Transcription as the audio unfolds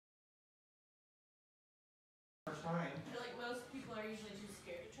I feel like most people are usually too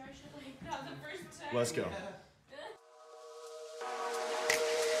scared to try shit like that the first time. Let's go.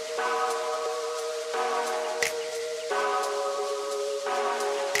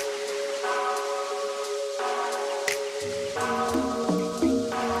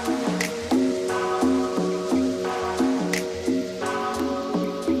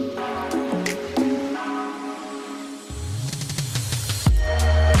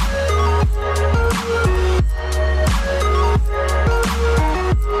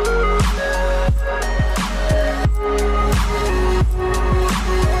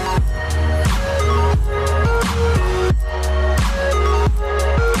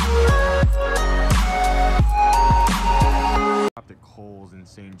 In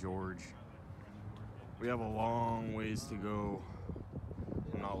St. George. We have a long ways to go.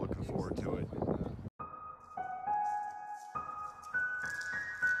 I'm not looking forward to it.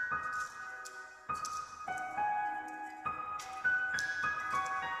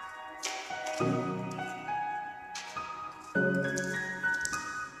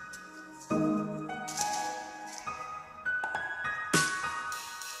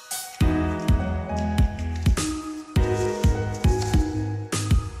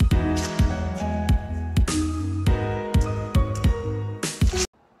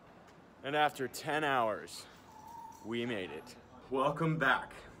 And after 10 hours, we made it. Welcome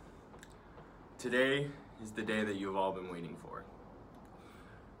back. Today is the day that you've all been waiting for.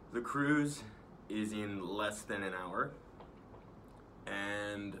 The cruise is in less than an hour,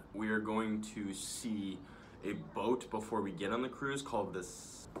 and we are going to see a boat before we get on the cruise called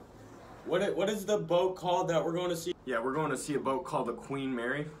this. What is the boat called that we're going to see? Yeah, we're going to see a boat called the Queen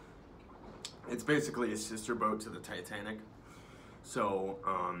Mary. It's basically a sister boat to the Titanic. So,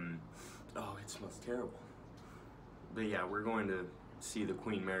 oh, it smells terrible. But yeah, we're going to see the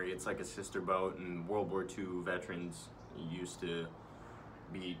Queen Mary. It's like a sister boat, and World War II veterans used to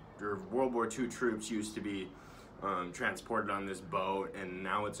be, or World War II troops used to be transported on this boat, and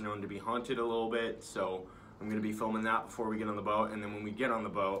now it's known to be haunted a little bit. So I'm going to be filming that before we get on the boat, and then when we get on the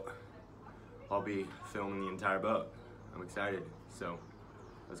boat, I'll be filming the entire boat. I'm excited, so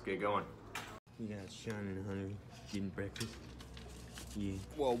let's get going. We got Sean and Hunter getting breakfast. Yeah.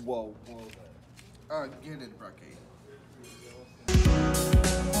 Whoa, whoa, whoa. Get it, Brocky. We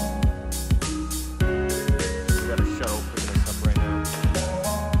got a shuttle picking us up right now.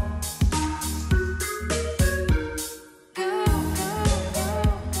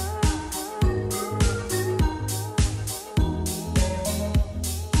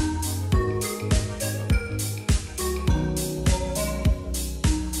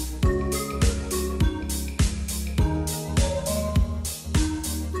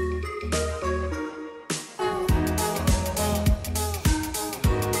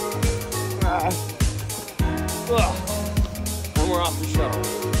 And we're off the shuttle.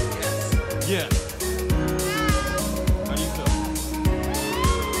 Yes. How do you feel?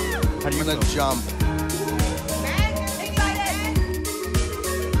 How do you feel? I'm gonna jump.